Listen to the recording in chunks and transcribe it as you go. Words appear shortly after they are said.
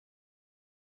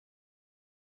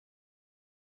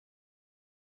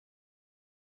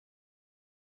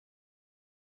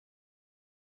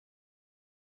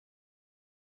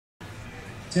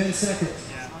10 seconds.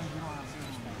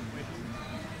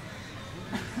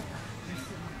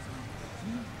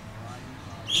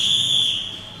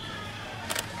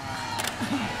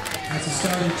 That's the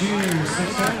start of juniors.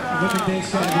 Olympic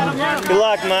Days category. Good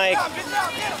luck, Mike.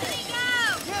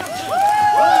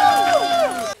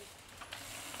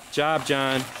 Job,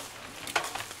 John.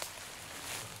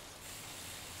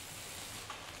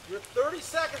 You're 30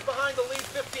 seconds behind the lead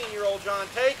 15-year-old, John.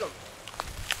 Take him.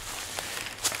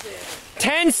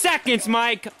 10 seconds,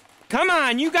 Mike. Come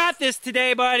on, you got this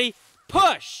today, buddy.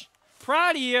 Push.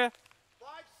 Proud of you. 5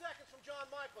 seconds from John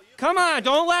Michael. Come on,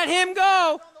 don't let him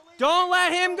go. Don't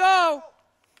let him go.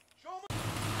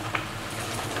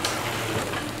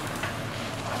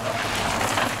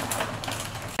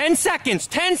 10 seconds.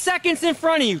 10 seconds in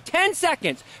front of you. 10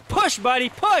 seconds. Push, buddy.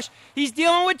 Push. He's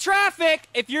dealing with traffic.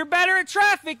 If you're better at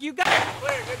traffic, you got it.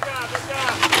 Clear. Good job. Good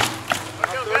job.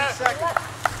 30 seconds.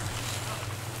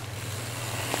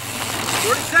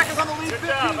 30 seconds on the lead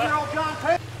 15-year-old John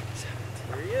Payne.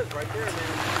 There he is, right there, man.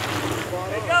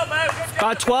 There you go, man. Good job.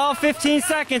 About 12, 15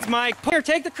 seconds, Mike. Here,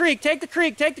 take the creek. Take the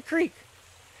creek. Take the creek.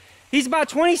 He's about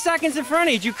 20 seconds in front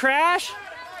of you. Did you crash?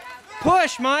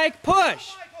 Push, Mike.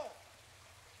 Push.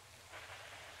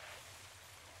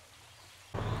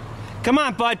 Come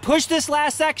on, bud. Push this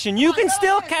last section. You can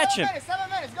still catch him. 7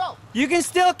 minutes, go. You can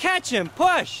still catch him.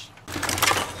 Push.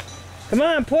 Come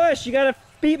on, push. You got to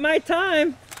beat my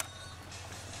time.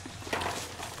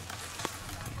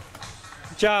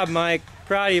 Good job, Mike.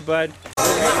 Proud of you, bud.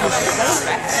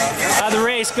 How'd the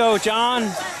race go, John?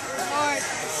 Hard.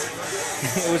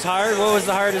 It was hard? What was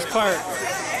the hardest part?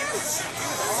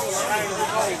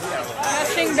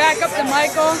 Catching back up to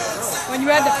Michael when you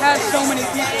had to pass so many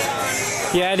people.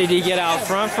 Yeah, did he get out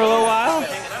front for a little while?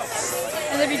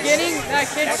 In the beginning,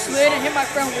 that kid slid and hit my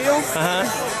front wheel.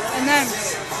 And then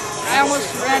I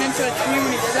almost ran into a tree when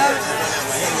he did that.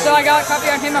 So I got a copy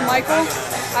on him and Michael.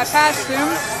 I passed him.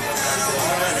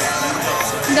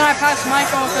 And then I passed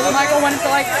Michael because Michael went into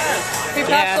he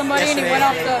passed somebody and he went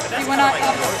up in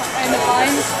the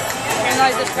pines. And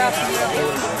I just passed him.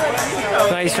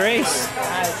 Nice race.